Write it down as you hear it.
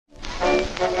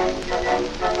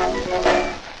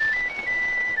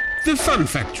The Fun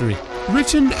Factory,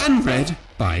 written and read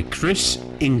by Chris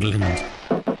England.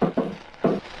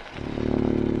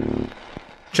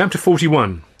 Chapter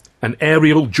 41. An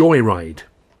Aerial Joyride.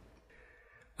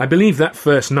 I believe that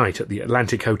first night at the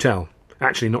Atlantic Hotel,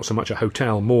 actually not so much a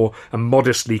hotel, more a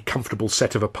modestly comfortable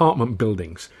set of apartment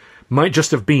buildings, might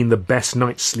just have been the best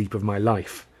night's sleep of my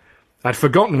life. I'd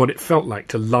forgotten what it felt like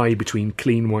to lie between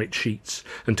clean white sheets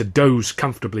and to doze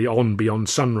comfortably on beyond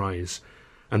sunrise.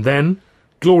 And then,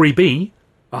 glory be,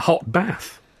 a hot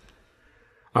bath.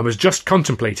 I was just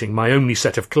contemplating my only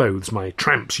set of clothes, my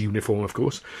tramp's uniform, of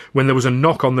course, when there was a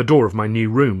knock on the door of my new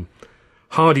room.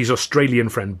 Hardy's Australian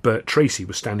friend Bert Tracy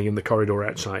was standing in the corridor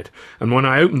outside, and when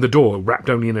I opened the door, wrapped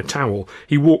only in a towel,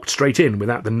 he walked straight in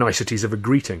without the niceties of a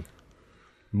greeting.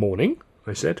 "Morning,"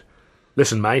 I said.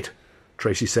 "Listen, mate,"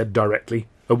 Tracy said directly.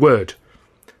 "A word.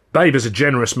 Babe is a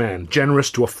generous man,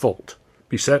 generous to a fault."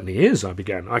 "He certainly is," I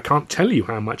began. "I can't tell you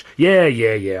how much—" Yeah,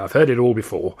 I've heard it all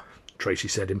before," Tracy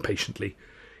said impatiently.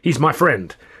 "He's my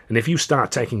friend, and if you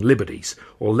start taking liberties,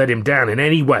 or let him down in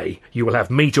any way, you will have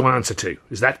me to answer to.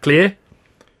 Is that clear?"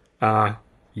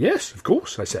 Yes, of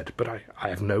course," I said, "but I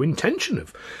have no intention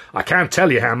of—" "I can't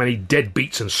tell you how many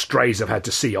deadbeats and strays I've had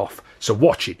to see off, so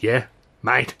watch it, yeah,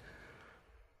 mate?"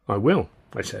 "I will,"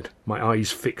 I said, my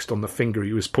eyes fixed on the finger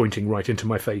he was pointing right into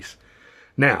my face.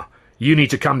 "Now, you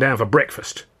need to come down for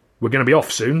breakfast. We're going to be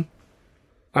off soon."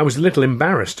 I was a little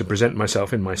embarrassed to present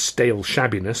myself in my stale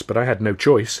shabbiness, but I had no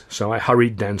choice, so I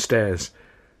hurried downstairs.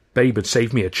 Babe had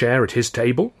saved me a chair at his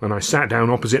table, and I sat down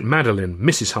opposite Madeline,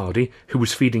 Mrs. Hardy, who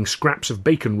was feeding scraps of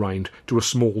bacon rind to a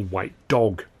small white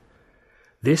dog.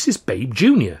 "This is Babe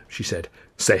Junior," she said.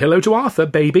 "Say hello to Arthur,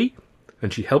 baby,"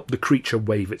 and she helped the creature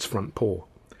wave its front paw.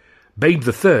 "Babe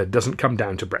the Third doesn't come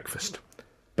down to breakfast."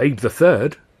 "Babe the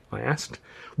Third?" I asked.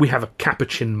 "We have a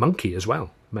capuchin monkey as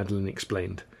well," Madeline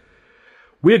explained.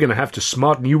 "We're going to have to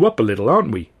smarten you up a little,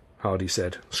 aren't we?" Hardy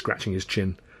said, scratching his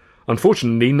chin.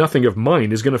 "Unfortunately, nothing of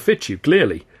mine is going to fit you,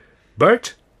 clearly.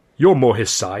 Bert, you're more his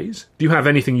size. Do you have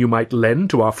anything you might lend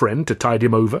to our friend to tide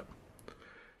him over?"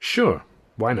 "Sure,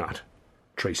 why not?"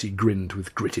 Tracy grinned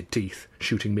with gritted teeth,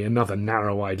 shooting me another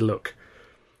narrow-eyed look.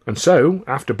 And so,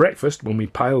 after breakfast, when we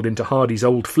piled into Hardy's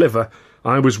old flivver,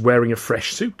 I was wearing a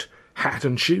fresh suit, hat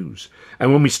and shoes,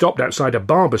 and when we stopped outside a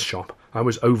barber's shop, I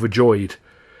was overjoyed.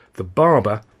 The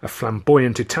barber, a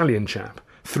flamboyant Italian chap,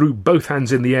 threw both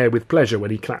hands in the air with pleasure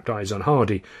when he clapped eyes on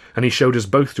Hardy, and he showed us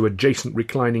both to adjacent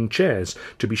reclining chairs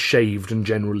to be shaved and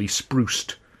generally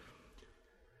spruced.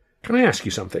 "Can I ask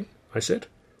you something?" I said.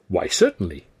 "Why,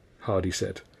 certainly," Hardy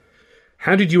said.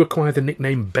 "How did you acquire the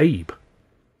nickname Babe?"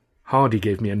 Hardy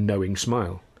gave me a knowing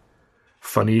smile.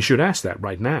 "Funny you should ask that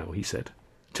right now," he said.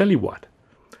 "Tell you what,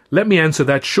 let me answer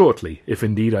that shortly, if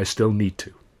indeed I still need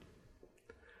to."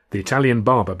 The Italian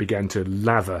barber began to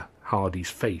lather Hardy's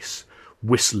face,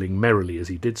 whistling merrily as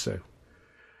he did so.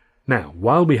 "Now,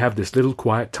 while we have this little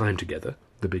quiet time together,"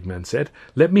 the big man said,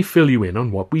 "let me fill you in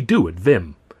on what we do at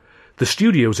Vim. The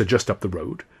studios are just up the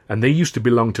road, and they used to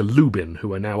belong to Lubin,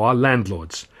 who are now our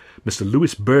landlords. Mr.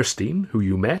 Louis Burstein, who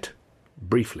you met—"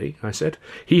 "Briefly," I said.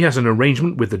 "He has an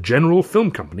arrangement with the General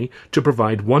Film Company to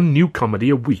provide one new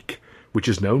comedy a week, which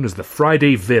is known as the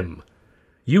Friday Vim.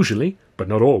 Usually, but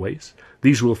not always,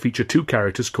 these will feature two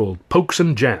characters called Pokes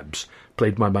and Jabs,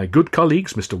 played by my good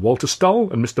colleagues Mr. Walter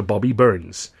Stoll and Mr. Bobby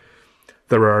Burns.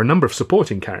 There are a number of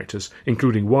supporting characters,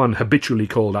 including one habitually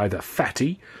called either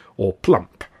Fatty or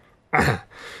Plump,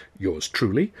 yours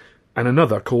truly, and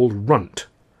another called Runt,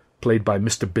 played by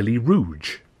Mr. Billy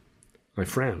Rouge." I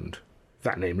frowned.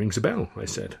 "That name rings a bell," I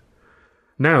said.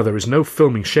 "Now, there is no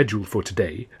filming scheduled for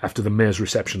today, after the mayor's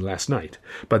reception last night,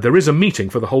 but there is a meeting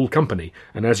for the whole company,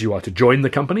 and as you are to join the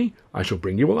company, I shall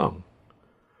bring you along."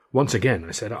 Once again,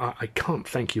 I said, I can't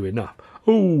thank you enough."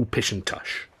 "Oh, pish and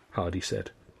tush," Hardy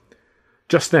said.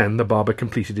 Just then the barber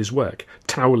completed his work,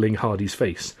 toweling Hardy's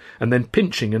face, and then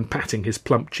pinching and patting his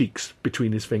plump cheeks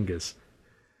between his fingers.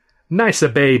 "Nicer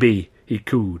baby," he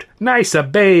cooed. "Nicer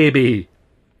baby."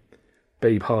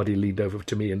 Babe Hardy leaned over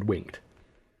to me and winked.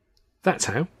 "That's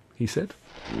how," he said.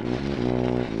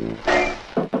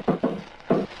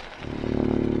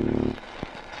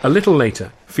 A little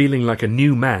later, feeling like a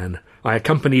new man, I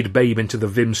accompanied Babe into the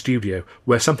Vim studio,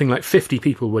 where something like 50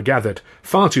 people were gathered,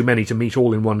 far too many to meet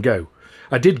all in one go.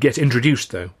 I did get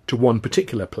introduced, though, to one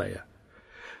particular player.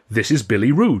 "This is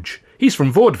Billy Rouge. He's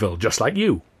from vaudeville, just like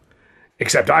you."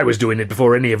 "Except I was doing it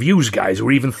before any of yous guys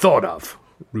were even thought of,"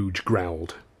 Rouge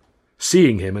growled.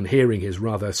 Seeing him and hearing his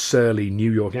rather surly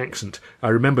New York accent, I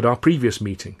remembered our previous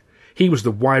meeting. He was the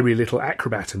wiry little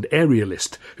acrobat and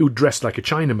aerialist who dressed like a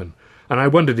Chinaman, and I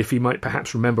wondered if he might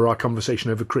perhaps remember our conversation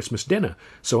over Christmas dinner,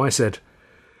 so I said,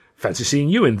 Fancy seeing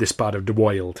you in this part of the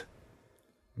world.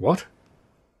 What?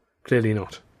 Clearly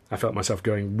not. I felt myself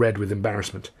going red with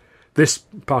embarrassment. This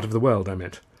part of the world, I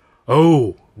meant.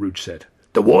 Oh, Rouge said.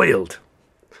 The world.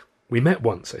 We met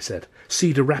once, I said.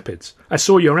 Cedar Rapids. I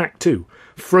saw your act too.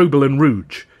 Frobel and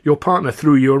Rouge. Your partner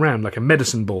threw you around like a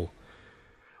medicine ball.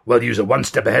 Well, you's a one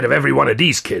step ahead of every one of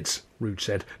these kids, Rouge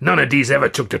said. None of these ever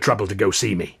took the trouble to go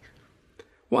see me.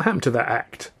 What happened to that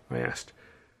act? I asked.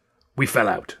 We fell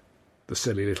out, the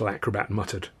silly little acrobat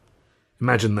muttered.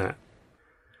 Imagine that.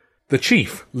 The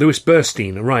chief, Louis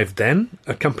Burstein, arrived then,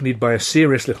 accompanied by a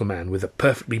serious little man with a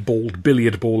perfectly bald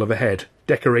billiard ball of a head,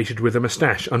 decorated with a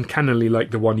moustache uncannily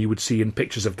like the one you would see in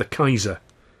pictures of the Kaiser.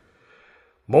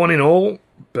 Morning all,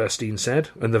 Burstein said,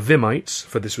 and the Vimites,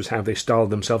 for this was how they styled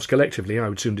themselves collectively, I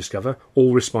would soon discover,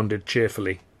 all responded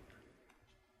cheerfully.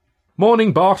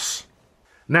 Morning, boss.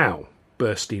 Now,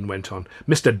 Burstein went on,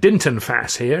 Mr.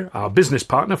 Dintonfass here, our business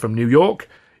partner from New York.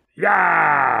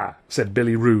 Yah! Said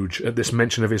Billy Rouge at this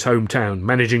mention of his hometown,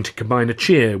 managing to combine a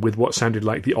cheer with what sounded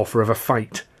like the offer of a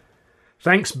fight.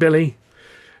 Thanks, Billy.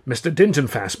 Mr.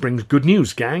 Dintonfass brings good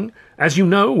news, gang. As you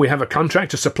know, we have a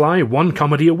contract to supply one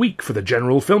comedy a week for the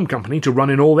General Film Company to run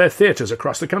in all their theatres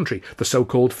across the country, the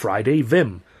so-called Friday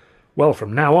Vim. Well,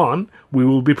 from now on, we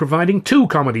will be providing 2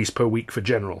 comedies per week for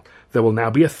General. There will now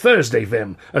be a Thursday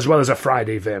Vim, as well as a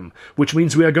Friday Vim, which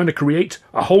means we are going to create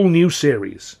a whole new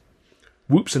series.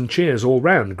 Whoops and cheers all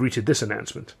round greeted this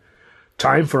announcement.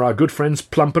 Time for our good friends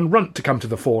Plump and Runt to come to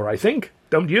the fore, I think,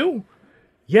 don't you?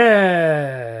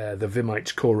 Yeah, the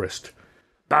Vimites chorused.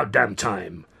 About damn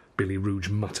time, Billy Rouge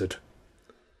muttered.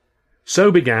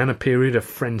 So began a period of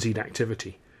frenzied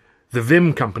activity. The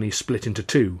Vim company split into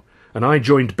 2, and I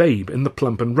joined Babe in the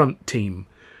Plump and Runt team.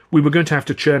 We were going to have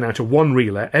to churn out a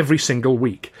one-reeler every single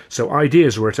week, so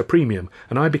ideas were at a premium,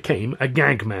 and I became a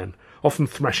gag man, often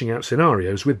thrashing out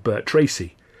scenarios with Bert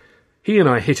Tracy. He and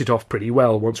I hit it off pretty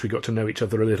well once we got to know each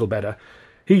other a little better.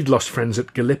 He'd lost friends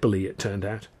at Gallipoli, it turned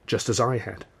out, just as I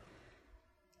had.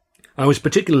 I was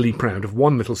particularly proud of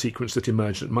one little sequence that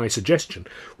emerged at my suggestion,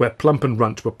 where Plump and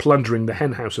Runt were plundering the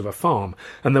henhouse of a farm,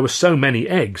 and there were so many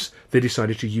eggs they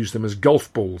decided to use them as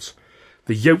golf balls.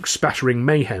 The yolk-spattering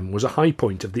mayhem was a high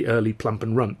point of the early Plump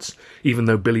and Runts, even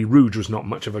though Billy Rouge was not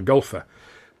much of a golfer.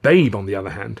 Babe, on the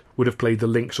other hand, would have played the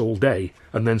links all day,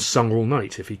 and then sung all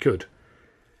night if he could.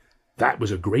 That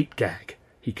was a great gag,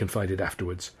 he confided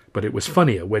afterwards, but it was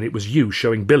funnier when it was you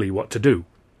showing Billy what to do.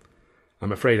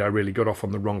 I'm afraid I really got off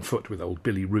on the wrong foot with old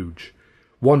Billy Rouge.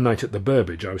 One night at the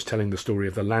Burbage I was telling the story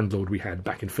of the landlord we had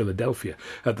back in Philadelphia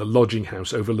at the lodging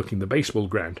house overlooking the baseball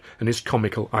ground and his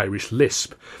comical Irish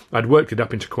lisp. I'd worked it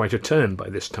up into quite a turn by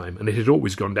this time, and it had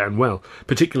always gone down well,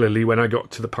 particularly when I got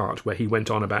to the part where he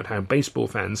went on about how baseball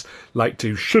fans like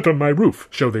to shit on my roof,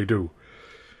 so they do.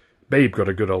 Babe got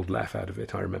a good old laugh out of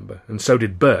it, I remember, and so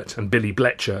did Bert and Billy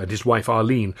Bletcher and his wife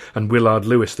Arlene and Willard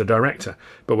Lewis, the director,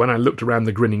 but when I looked around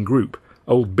the grinning group,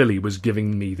 old Billy was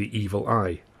giving me the evil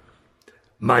eye.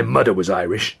 My mother was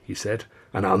Irish, he said,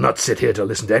 and I'll not sit here to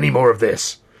listen to any more of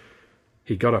this.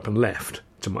 He got up and left,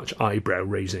 to much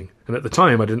eyebrow-raising, and at the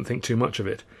time I didn't think too much of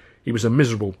it. He was a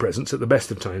miserable presence at the best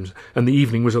of times, and the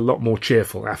evening was a lot more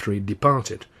cheerful after he'd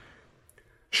departed.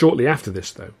 Shortly after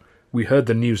this, though, we heard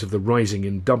the news of the rising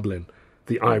in Dublin,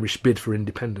 the Irish bid for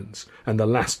independence, and the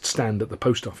last stand at the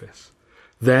post office.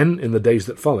 Then, in the days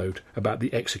that followed, about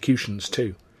the executions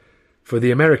too. For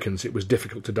the Americans it was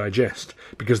difficult to digest,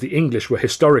 because the English were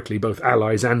historically both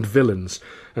allies and villains,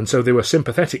 and so they were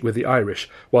sympathetic with the Irish,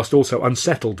 whilst also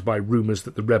unsettled by rumours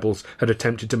that the rebels had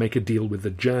attempted to make a deal with the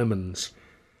Germans.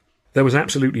 There was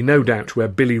absolutely no doubt where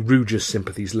Billy Rouge's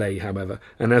sympathies lay, however,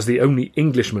 and as the only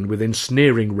Englishman within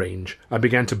sneering range, I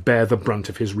began to bear the brunt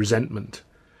of his resentment.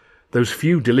 Those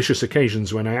few delicious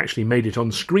occasions when I actually made it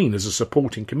on screen as a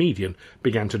supporting comedian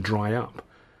began to dry up,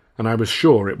 and I was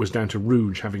sure it was down to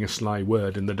Rouge having a sly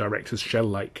word in the director's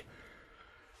shell-like.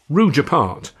 Rouge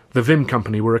apart, the Vim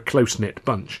Company were a close-knit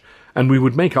bunch, and we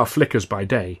would make our flickers by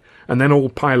day, and then all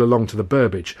pile along to the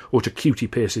Burbage or to Cutie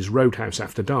Pierce's Roadhouse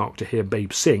after dark to hear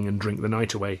Babe sing and drink the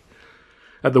night away.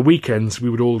 At the weekends we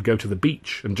would all go to the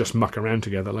beach and just muck around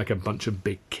together like a bunch of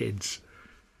big kids.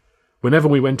 Whenever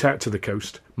we went out to the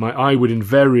coast, my eye would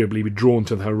invariably be drawn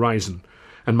to the horizon,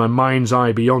 and my mind's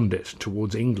eye beyond it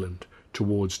towards England,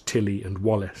 towards Tilly and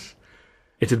Wallace.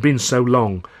 It had been so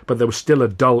long, but there was still a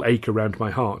dull ache around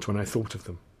my heart when I thought of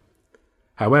them.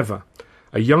 However,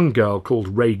 a young girl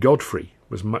called Ray Godfrey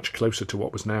was much closer to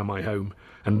what was now my home,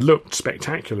 and looked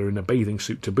spectacular in a bathing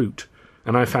suit to boot,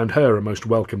 and I found her a most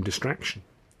welcome distraction.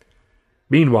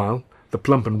 Meanwhile, the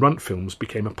Plump and Runt films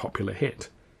became a popular hit.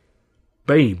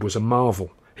 Babe was a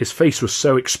marvel, His face was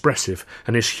so expressive,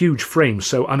 and his huge frame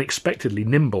so unexpectedly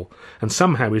nimble, and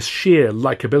somehow his sheer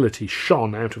likeability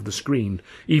shone out of the screen,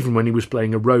 even when he was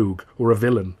playing a rogue or a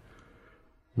villain.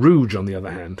 Rouge, on the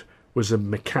other hand, was a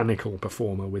mechanical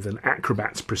performer with an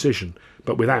acrobat's precision,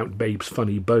 but without Babe's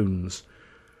funny bones.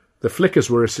 The flickers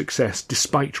were a success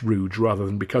despite Rouge rather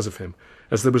than because of him,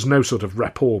 as there was no sort of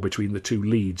rapport between the two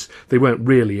leads. They weren't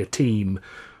really a team.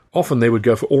 Often they would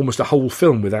go for almost a whole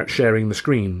film without sharing the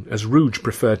screen, as Rouge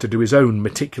preferred to do his own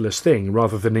meticulous thing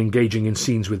rather than engaging in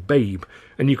scenes with Babe,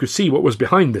 and you could see what was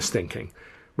behind this thinking.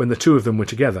 When the two of them were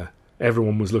together,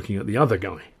 everyone was looking at the other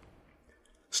guy.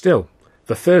 Still,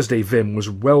 the Thursday Vim was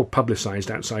well publicised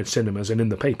outside cinemas and in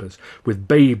the papers, with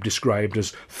Babe described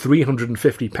as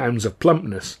 350 pounds of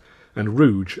plumpness, and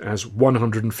Rouge as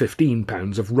 115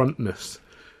 pounds of runtness.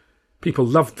 People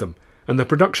loved them, and the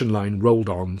production line rolled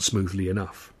on smoothly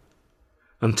enough.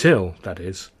 Until, that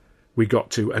is, we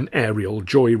got to An Aerial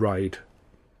Joyride.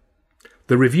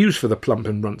 The reviews for the Plump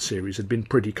and Runt series had been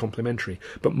pretty complimentary,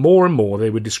 but more and more they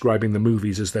were describing the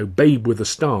movies as though Babe were the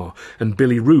star and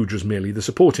Billy Rouge was merely the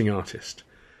supporting artist.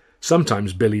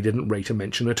 Sometimes Billy didn't rate a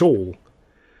mention at all.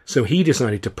 So he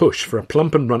decided to push for a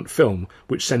Plump and Runt film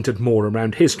which centred more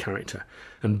around his character,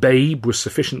 and Babe was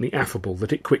sufficiently affable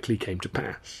that it quickly came to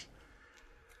pass.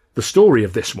 The story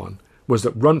of this one was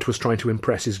that Runt was trying to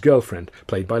impress his girlfriend,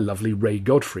 played by lovely Ray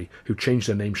Godfrey, who changed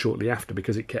her name shortly after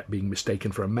because it kept being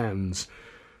mistaken for a man's.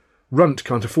 Runt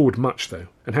can't afford much, though,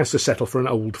 and has to settle for an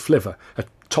old flivver, a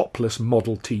topless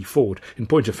Model T Ford, in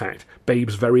point of fact,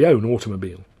 Babe's very own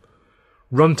automobile.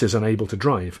 Runt is unable to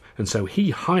drive, and so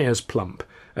he hires Plump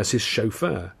as his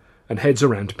chauffeur and heads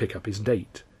around to pick up his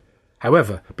date.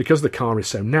 However, because the car is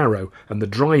so narrow and the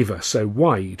driver so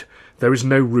wide, there is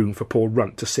no room for poor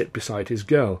Runt to sit beside his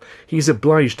girl. He's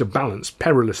obliged to balance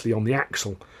perilously on the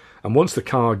axle, and once the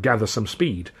car gathers some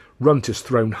speed, Runt is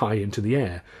thrown high into the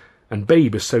air, and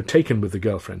Babe is so taken with the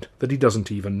girlfriend that he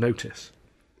doesn't even notice.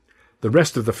 The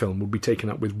rest of the film will be taken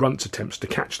up with Runt's attempts to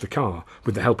catch the car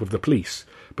with the help of the police,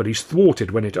 but he's thwarted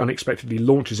when it unexpectedly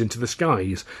launches into the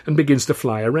skies and begins to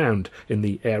fly around in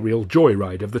the aerial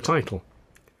joyride of the title.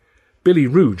 Billy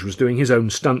Rouge was doing his own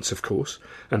stunts, of course,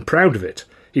 and proud of it.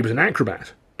 He was an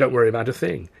acrobat. Don't worry about a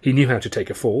thing. He knew how to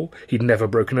take a fall. He'd never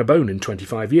broken a bone in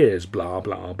 25 years. Blah,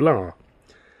 blah, blah.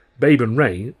 Babe and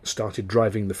Ray started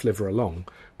driving the flivver along,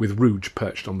 with Rouge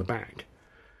perched on the back.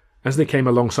 As they came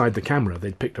alongside the camera,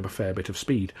 they'd picked up a fair bit of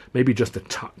speed, maybe just a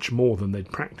touch more than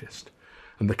they'd practised,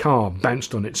 and the car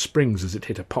bounced on its springs as it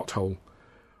hit a pothole.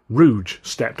 Rouge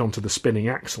stepped onto the spinning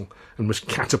axle and was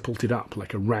catapulted up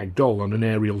like a rag doll on an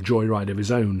aerial joyride of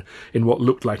his own in what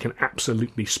looked like an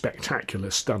absolutely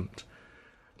spectacular stunt.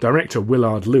 Director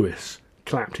Willard Lewis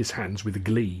clapped his hands with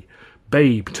glee.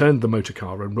 Babe turned the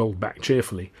motorcar and rolled back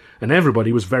cheerfully, and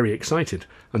everybody was very excited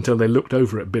until they looked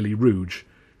over at Billy Rouge,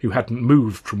 who hadn't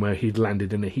moved from where he'd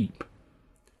landed in a heap.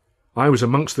 I was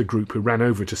amongst the group who ran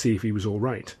over to see if he was all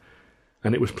right,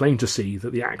 and it was plain to see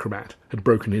that the acrobat had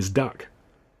broken his duck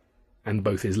and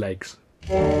both his legs.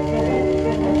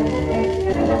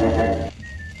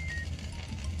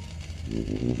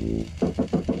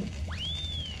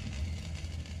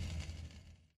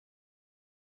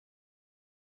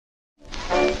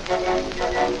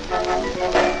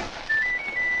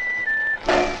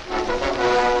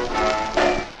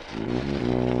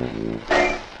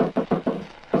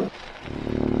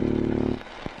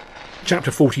 Chapter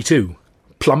 42.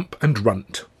 Plump and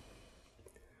Runt.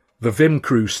 The Vim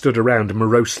crew stood around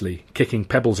morosely, kicking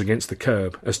pebbles against the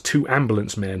curb, as two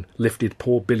ambulance men lifted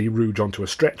poor Billy Rouge onto a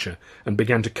stretcher and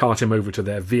began to cart him over to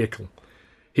their vehicle.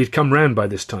 He'd come round by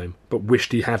this time, but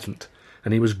wished he hadn't,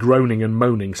 and he was groaning and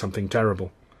moaning something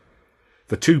terrible.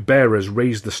 The two bearers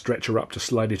raised the stretcher up to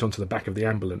slide it onto the back of the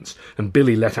ambulance, and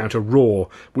Billy let out a roar,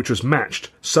 which was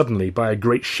matched suddenly by a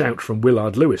great shout from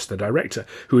Willard Lewis, the director,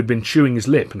 who had been chewing his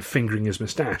lip and fingering his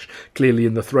moustache, clearly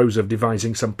in the throes of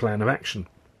devising some plan of action.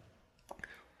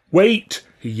 "Wait!"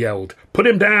 he yelled. "Put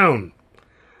him down!"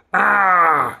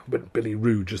 "Ah!" went Billy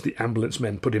Rouge as the ambulance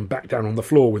men put him back down on the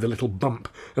floor with a little bump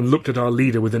and looked at our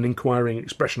leader with an inquiring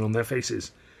expression on their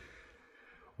faces.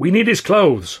 "We need his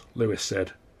clothes," Lewis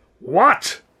said.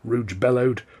 "What?" Rouge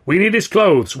bellowed. "We need his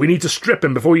clothes. We need to strip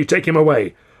him before you take him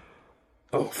away."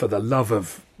 "Oh, for the love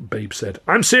of—" Babe said.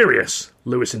 "I'm serious,"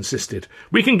 Lewis insisted.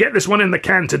 "We can get this one in the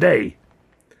can today."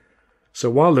 So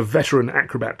while the veteran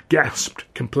acrobat gasped,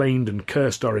 complained and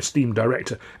cursed our esteemed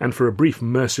director, and for a brief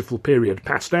merciful period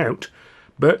passed out,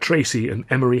 Bert Tracy and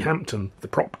Emery Hampton, the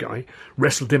prop guy,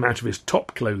 wrestled him out of his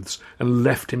top clothes and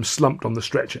left him slumped on the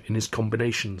stretcher in his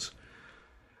combinations.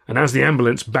 And as the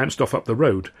ambulance bounced off up the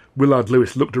road, Willard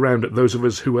Lewis looked around at those of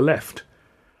us who were left.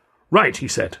 "Right," he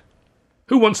said.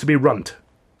 "Who wants to be runt?"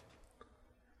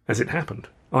 As it happened,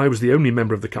 I was the only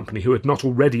member of the company who had not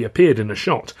already appeared in a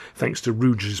shot, thanks to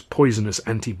Rouge's poisonous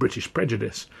anti-British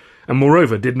prejudice, and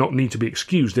moreover did not need to be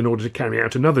excused in order to carry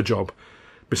out another job.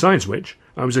 Besides which,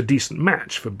 I was a decent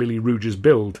match for Billy Rouge's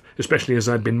build, especially as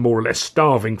I'd been more or less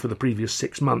starving for the previous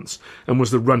 6 months, and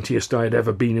was the runtiest I had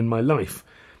ever been in my life.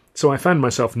 So I found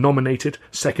myself nominated,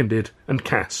 seconded, and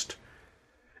cast.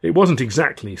 It wasn't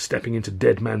exactly stepping into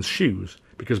dead man's shoes,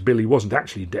 because Billy wasn't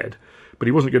actually dead, but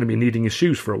he wasn't going to be needing his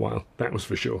shoes for a while, that was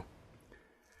for sure.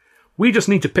 "We just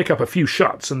need to pick up a few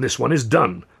shots, and this one is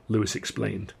done," Lewis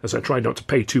explained, as I tried not to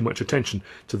pay too much attention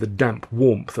to the damp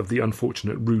warmth of the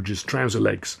unfortunate Rouge's trouser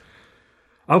legs.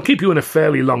 "I'll keep you in a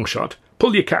fairly long shot,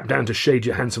 pull your cap down to shade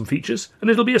your handsome features, and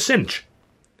it'll be a cinch."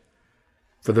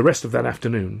 For the rest of that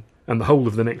afternoon, and the whole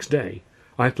of the next day,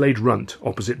 I played runt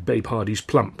opposite Babe Hardy's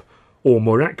plump, or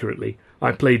more accurately,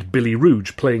 I played Billy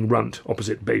Rouge playing runt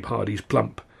opposite Babe Hardy's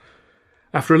plump.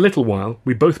 After a little while,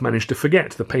 we both managed to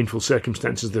forget the painful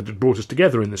circumstances that had brought us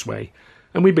together in this way,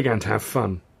 and we began to have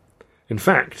fun. In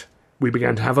fact, we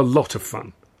began to have a lot of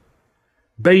fun.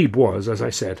 Babe was, as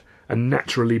I said, a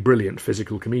naturally brilliant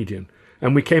physical comedian,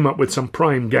 and we came up with some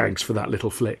prime gags for that little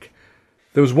flick.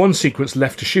 There was one sequence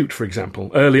left to shoot, for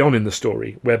example, early on in the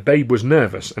story, where Babe was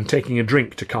nervous and taking a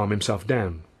drink to calm himself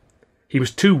down. He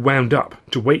was too wound up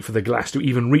to wait for the glass to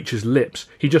even reach his lips.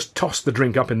 He just tossed the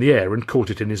drink up in the air and caught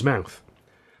it in his mouth.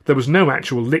 There was no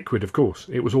actual liquid, of course,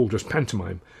 it was all just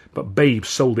pantomime, but Babe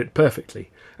sold it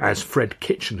perfectly, as Fred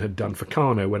Kitchen had done for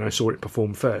Carno when I saw it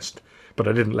perform first, but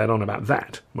I didn't let on about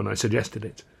that when I suggested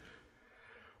it.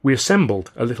 We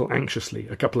assembled a little anxiously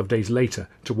a couple of days later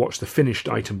to watch the finished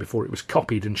item before it was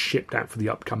copied and shipped out for the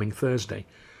upcoming Thursday.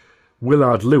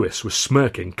 Willard Lewis was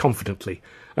smirking confidently,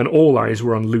 and all eyes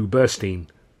were on Lou Burstein,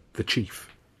 the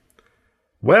chief.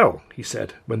 "Well," he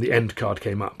said, when the end card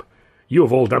came up, "you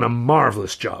have all done a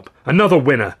marvellous job. Another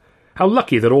winner. How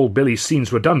lucky that all Billy's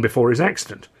scenes were done before his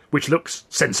accident, which looks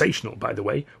sensational, by the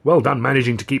way. Well done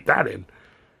managing to keep that in."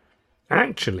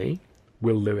 "Actually,"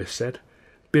 Will Lewis said,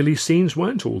 "Billy's scenes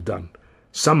weren't all done.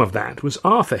 Some of that was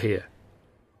Arthur here."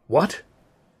 "What?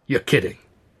 You're kidding."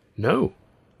 "No.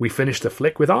 We finished the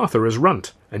flick with Arthur as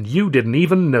runt, and you didn't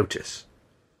even notice."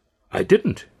 "I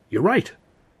didn't. You're right.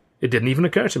 It didn't even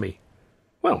occur to me.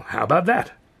 Well, how about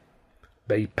that?"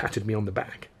 Babe patted me on the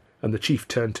back, and the chief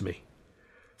turned to me.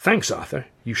 "Thanks, Arthur.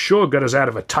 You sure got us out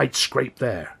of a tight scrape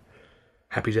there."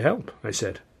 "Happy to help," I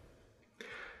said.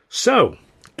 "So,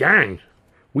 gang,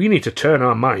 we need to turn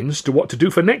our minds to what to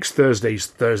do for next Thursday's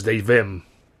Thursday Vim."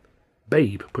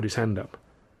 Babe put his hand up.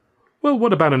 "Well,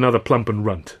 what about another plump and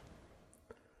runt?"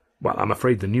 "Well, I'm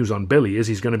afraid the news on Billy is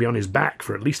he's going to be on his back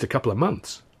for at least a couple of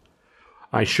months."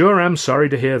 "I sure am sorry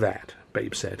to hear that,"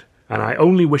 Babe said, "and I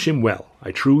only wish him well,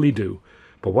 I truly do.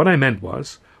 But what I meant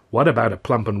was, what about a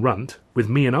plump and runt with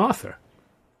me and Arthur?"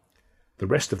 The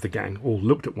rest of the gang all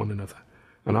looked at one another,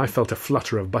 and I felt a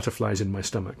flutter of butterflies in my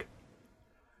stomach.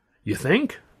 "You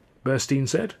think?" Burstein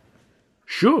said.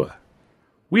 "Sure.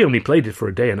 We only played it for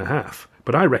a day and a half,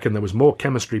 but I reckon there was more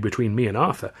chemistry between me and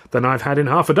Arthur than I've had in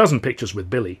half a dozen pictures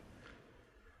with Billy."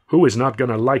 "Who is not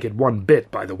going to like it one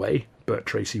bit, by the way," Bert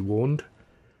Tracy warned.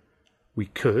 "We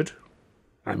could.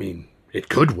 It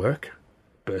could work,"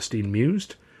 Burstein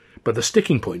mused. "But the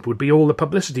sticking point would be all the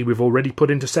publicity we've already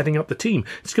put into setting up the team.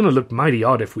 It's going to look mighty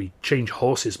odd if we change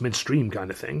horses midstream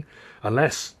kind of thing.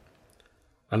 Unless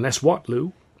what,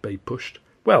 Lou?" Babe pushed.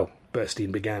 "Well,"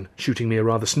 Burstein began, shooting me a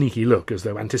rather sneaky look as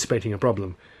though anticipating a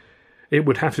problem. "It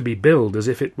would have to be billed as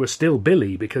if it were still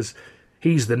Billy, because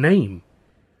he's the name."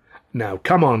 "Now,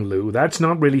 come on, Lou, that's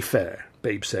not really fair,"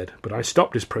 Babe said, but I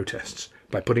stopped his protests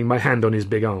by putting my hand on his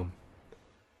big arm.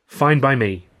 "Fine by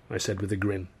me," I said with a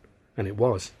grin. And it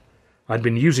was. I'd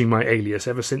been using my alias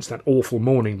ever since that awful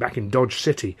morning back in Dodge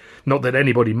City, not that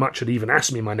anybody much had even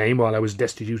asked me my name while I was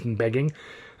destitute and begging,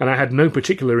 and I had no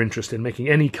particular interest in making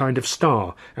any kind of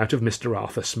star out of Mr.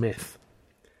 Arthur Smith.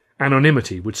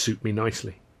 Anonymity would suit me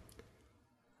nicely.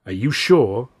 "Are you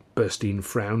sure?" Burstein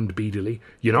frowned beadily.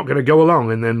 "You're not going to go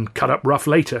along and then cut up rough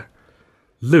later?"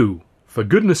 "Lou, for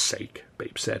goodness sake,"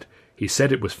 Babe said. "He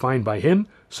said it was fine by him,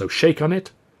 so shake on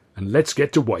it, and let's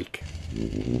get to work."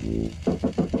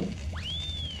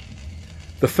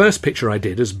 The first picture I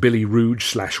did as Billy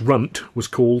Rouge/Runt was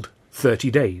called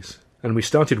 30 Days, and we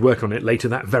started work on it later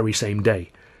that very same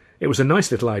day. It was a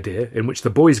nice little idea in which the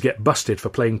boys get busted for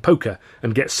playing poker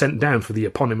and get sent down for the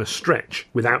eponymous stretch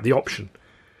without the option.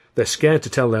 They're scared to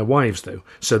tell their wives, though,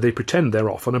 so they pretend they're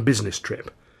off on a business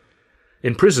trip.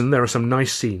 In prison there are some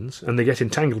nice scenes, and they get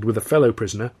entangled with a fellow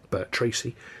prisoner, Bert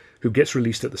Tracy, who gets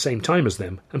released at the same time as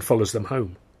them and follows them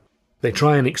home. They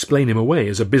try and explain him away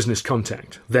as a business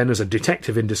contact, then as a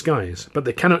detective in disguise, but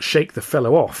they cannot shake the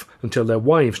fellow off until their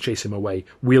wives chase him away,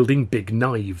 wielding big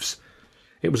knives.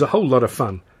 It was a whole lot of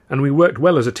fun, and we worked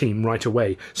well as a team right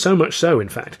away, so much so, in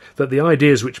fact, that the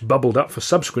ideas which bubbled up for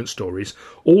subsequent stories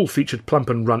all featured Plump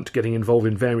and Runt getting involved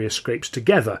in various scrapes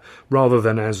together, rather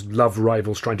than as love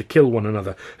rivals trying to kill one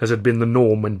another, as had been the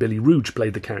norm when Billy Rouge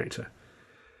played the character.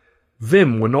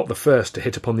 Vim were not the first to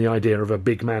hit upon the idea of a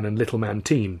big man and little man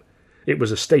team. It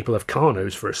was a staple of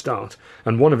Carno's for a start,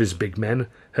 and one of his big men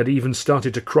had even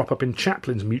started to crop up in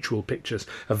Chaplin's mutual pictures,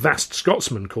 a vast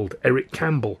Scotsman called Eric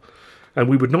Campbell, and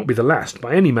we would not be the last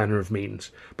by any manner of means,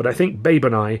 but I think Babe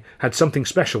and I had something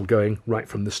special going right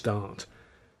from the start.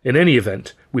 In any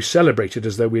event, we celebrated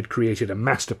as though we had created a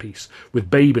masterpiece, with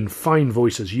Babe in fine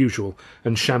voice as usual,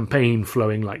 and champagne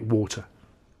flowing like water.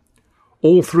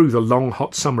 All through the long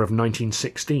hot summer of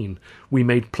 1916, we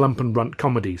made Plump and Runt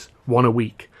comedies, one a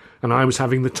week, and I was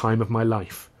having the time of my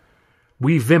life.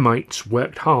 We Vimites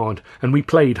worked hard, and we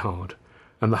played hard,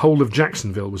 and the whole of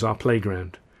Jacksonville was our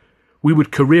playground. We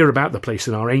would career about the place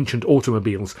in our ancient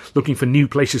automobiles, looking for new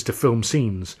places to film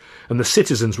scenes, and the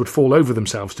citizens would fall over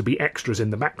themselves to be extras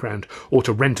in the background, or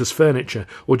to rent us furniture,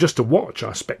 or just to watch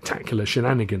our spectacular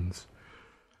shenanigans.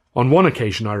 On one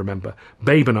occasion, I remember,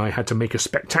 Babe and I had to make a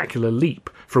spectacular leap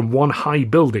from one high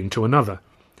building to another.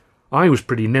 I was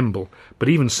pretty nimble, but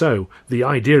even so, the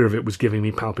idea of it was giving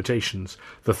me palpitations.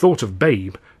 The thought of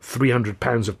Babe, 300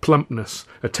 pounds of plumpness,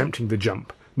 attempting the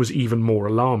jump, was even more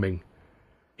alarming.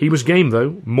 He was game,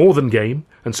 though, more than game,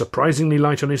 and surprisingly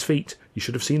light on his feet. You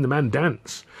should have seen the man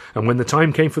dance. And when the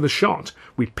time came for the shot,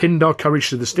 we pinned our courage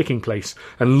to the sticking place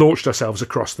and launched ourselves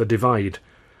across the divide.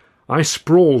 I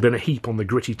sprawled in a heap on the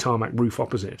gritty tarmac roof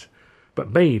opposite,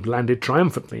 but Babe landed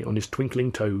triumphantly on his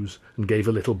twinkling toes and gave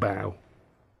a little bow.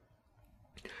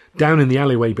 Down in the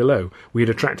alleyway below, we had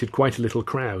attracted quite a little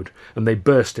crowd, and they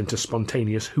burst into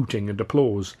spontaneous hooting and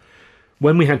applause.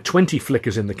 When we had 20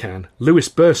 flickers in the can, Louis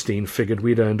Burstein figured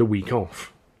we'd earned a week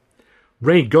off.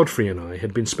 Ray Godfrey and I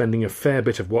had been spending a fair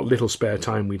bit of what little spare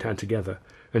time we'd had together,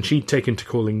 and she'd taken to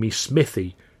calling me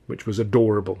Smithy, which was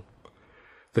adorable.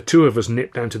 The two of us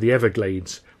nipped down to the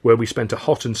Everglades, where we spent a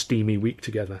hot and steamy week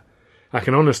together. I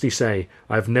can honestly say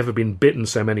I've never been bitten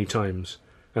so many times,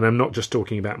 and I'm not just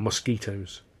talking about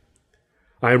mosquitoes.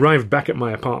 I arrived back at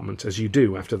my apartment, as you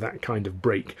do after that kind of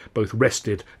break, both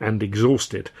rested and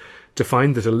exhausted, to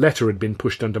find that a letter had been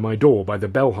pushed under my door by the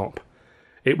bellhop.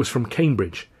 It was from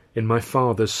Cambridge, in my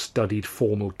father's studied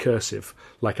formal cursive,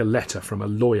 like a letter from a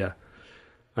lawyer.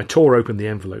 I tore open the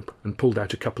envelope and pulled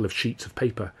out a couple of sheets of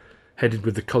paper, headed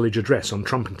with the college address on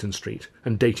Trumpington Street,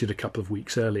 and dated a couple of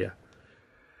weeks earlier.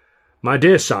 "My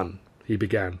dear son," he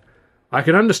began, "I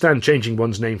can understand changing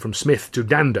one's name from Smith to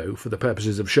Dando for the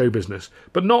purposes of show business,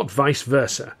 but not vice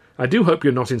versa. I do hope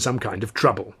you're not in some kind of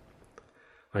trouble."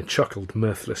 I chuckled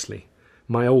mirthlessly.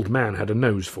 My old man had a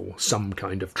nose for some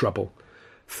kind of trouble.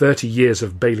 30 years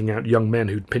of bailing out young men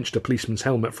who'd pinched a policeman's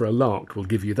helmet for a lark will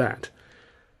give you that.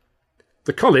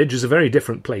 The college is a very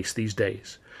different place these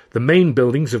days. The main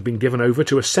buildings have been given over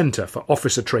to a centre for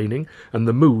officer training, and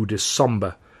the mood is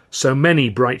sombre. So many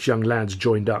bright young lads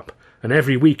joined up, and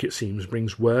every week, it seems,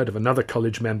 brings word of another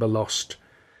college member lost.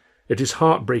 It is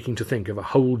heartbreaking to think of a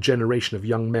whole generation of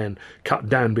young men cut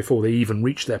down before they even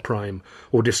reach their prime,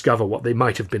 or discover what they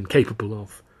might have been capable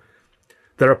of.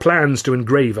 There are plans to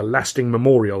engrave a lasting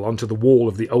memorial onto the wall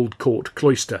of the old court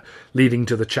cloister leading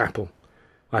to the chapel.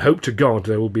 I hope to God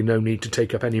there will be no need to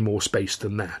take up any more space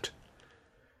than that.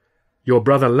 Your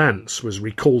brother Lance was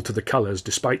recalled to the colours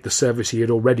despite the service he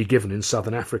had already given in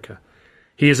southern Africa.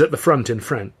 He is at the front in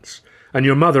France, and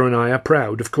your mother and I are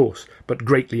proud, of course, but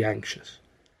greatly anxious.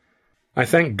 I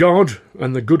thank God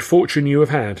and the good fortune you have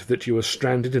had that you are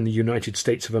stranded in the United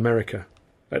States of America.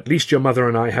 At least your mother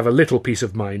and I have a little peace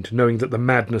of mind, knowing that the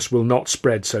madness will not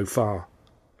spread so far.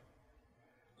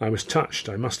 I was touched,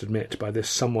 I must admit, by this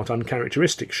somewhat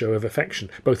uncharacteristic show of affection,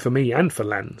 both for me and for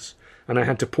Lance, and I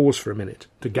had to pause for a minute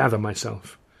to gather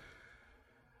myself.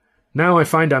 "Now I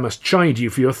find I must chide you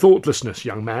for your thoughtlessness,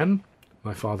 young man,"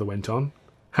 my father went on.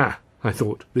 "Ha," I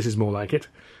thought, "this is more like it.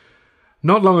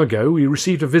 Not long ago we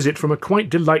received a visit from a quite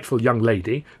delightful young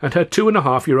lady and her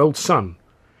 2.5-year-old son.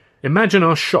 Imagine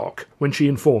our shock when she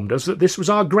informed us that this was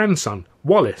our grandson,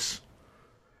 Wallace."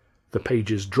 The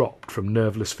pages dropped from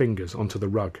nerveless fingers onto the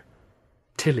rug.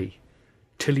 Tilly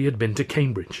had been to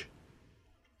Cambridge.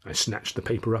 I snatched the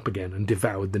paper up again and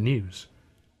devoured the news.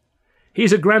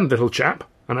 "He's a grand little chap,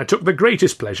 and I took the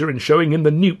greatest pleasure in showing him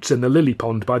the newts in the lily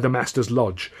pond by the master's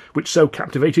lodge, which so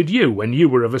captivated you when you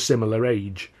were of a similar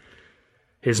age.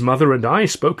 His mother and I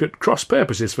spoke at cross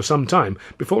purposes for some time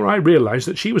before I realised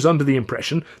that she was under the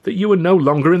impression that you were no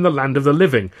longer in the land of the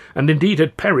living, and indeed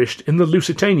had perished in the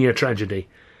Lusitania tragedy.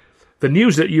 The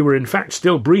news that you were in fact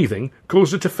still breathing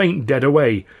caused her to faint dead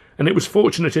away, and it was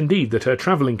fortunate indeed that her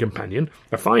travelling companion,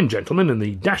 a fine gentleman in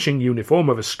the dashing uniform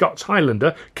of a Scots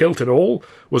Highlander, kilt and all,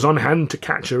 was on hand to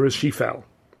catch her as she fell.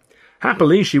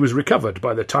 Happily she was recovered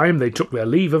by the time they took their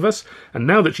leave of us, and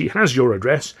now that she has your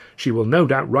address, she will no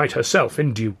doubt write herself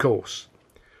in due course.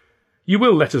 You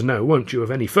will let us know, won't you, of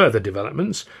any further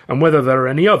developments, and whether there are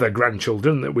any other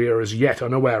grandchildren that we are as yet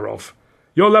unaware of.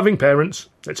 Your loving parents,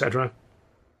 etc.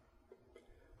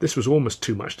 This was almost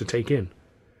too much to take in.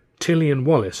 Tilly and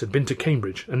Wallace had been to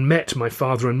Cambridge and met my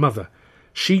father and mother.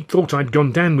 She'd thought I'd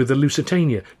gone down with the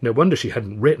Lusitania. No wonder she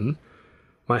hadn't written.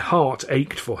 My heart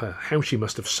ached for her. How she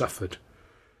must have suffered.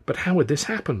 But how had this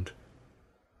happened?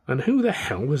 And who the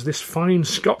hell was this fine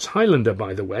Scots Highlander,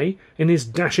 by the way, in his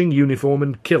dashing uniform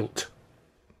and kilt?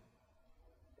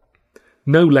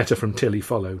 No letter from Tilly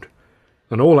followed,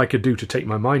 and all I could do to take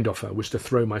my mind off her was to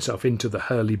throw myself into the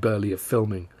hurly-burly of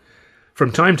filming.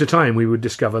 From time to time we would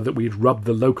discover that we'd rubbed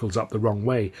the locals up the wrong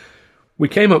way. We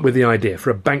came up with the idea for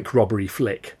a bank robbery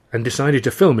flick, and decided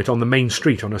to film it on the main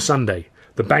street on a Sunday.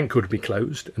 The bank would be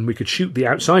closed, and we could shoot the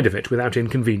outside of it without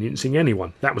inconveniencing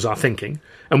anyone. That was our thinking,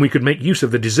 and we could make use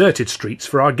of the deserted streets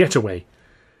for our getaway.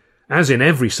 As in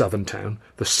every southern town,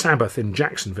 the Sabbath in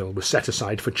Jacksonville was set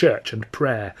aside for church and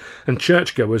prayer, and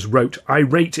churchgoers wrote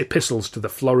irate epistles to the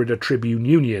Florida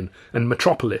Tribune-Union and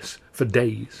Metropolis for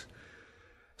days.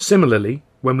 Similarly,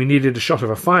 when we needed a shot of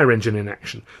a fire engine in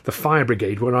action, the fire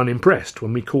brigade were unimpressed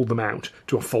when we called them out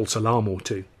to a false alarm or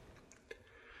two.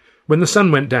 When the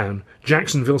sun went down,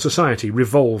 Jacksonville society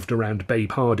revolved around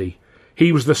Babe Hardy.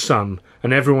 He was the sun,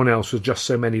 and everyone else was just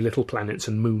so many little planets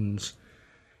and moons.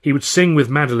 He would sing with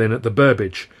Madeline at the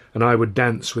Burbage, and I would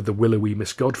dance with the willowy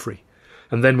Miss Godfrey.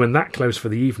 And then when that closed for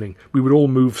the evening, we would all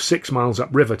move 6 miles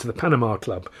upriver to the Panama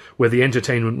Club, where the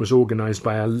entertainment was organised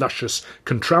by a luscious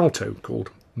contralto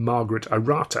called Margaret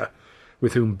Arata,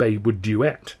 with whom Babe would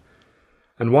duet.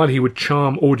 And while he would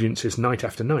charm audiences night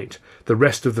after night, the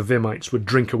rest of the Vimites would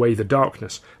drink away the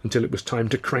darkness until it was time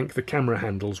to crank the camera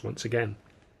handles once again.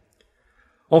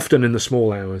 Often in the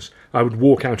small hours, I would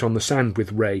walk out on the sand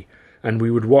with Ray, and we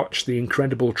would watch the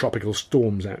incredible tropical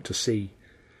storms out to sea.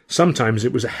 Sometimes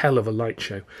it was a hell of a light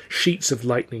show, sheets of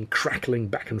lightning crackling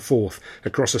back and forth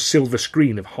across a silver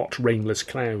screen of hot, rainless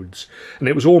clouds, and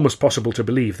it was almost possible to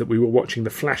believe that we were watching the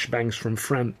flashbangs from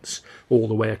France all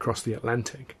the way across the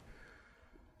Atlantic.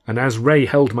 And as Ray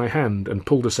held my hand and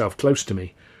pulled herself close to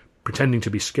me, pretending to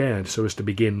be scared so as to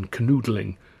begin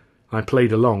canoodling, I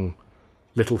played along,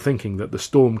 little thinking that the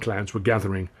storm clouds were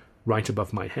gathering right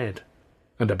above my head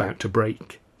and about to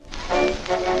break.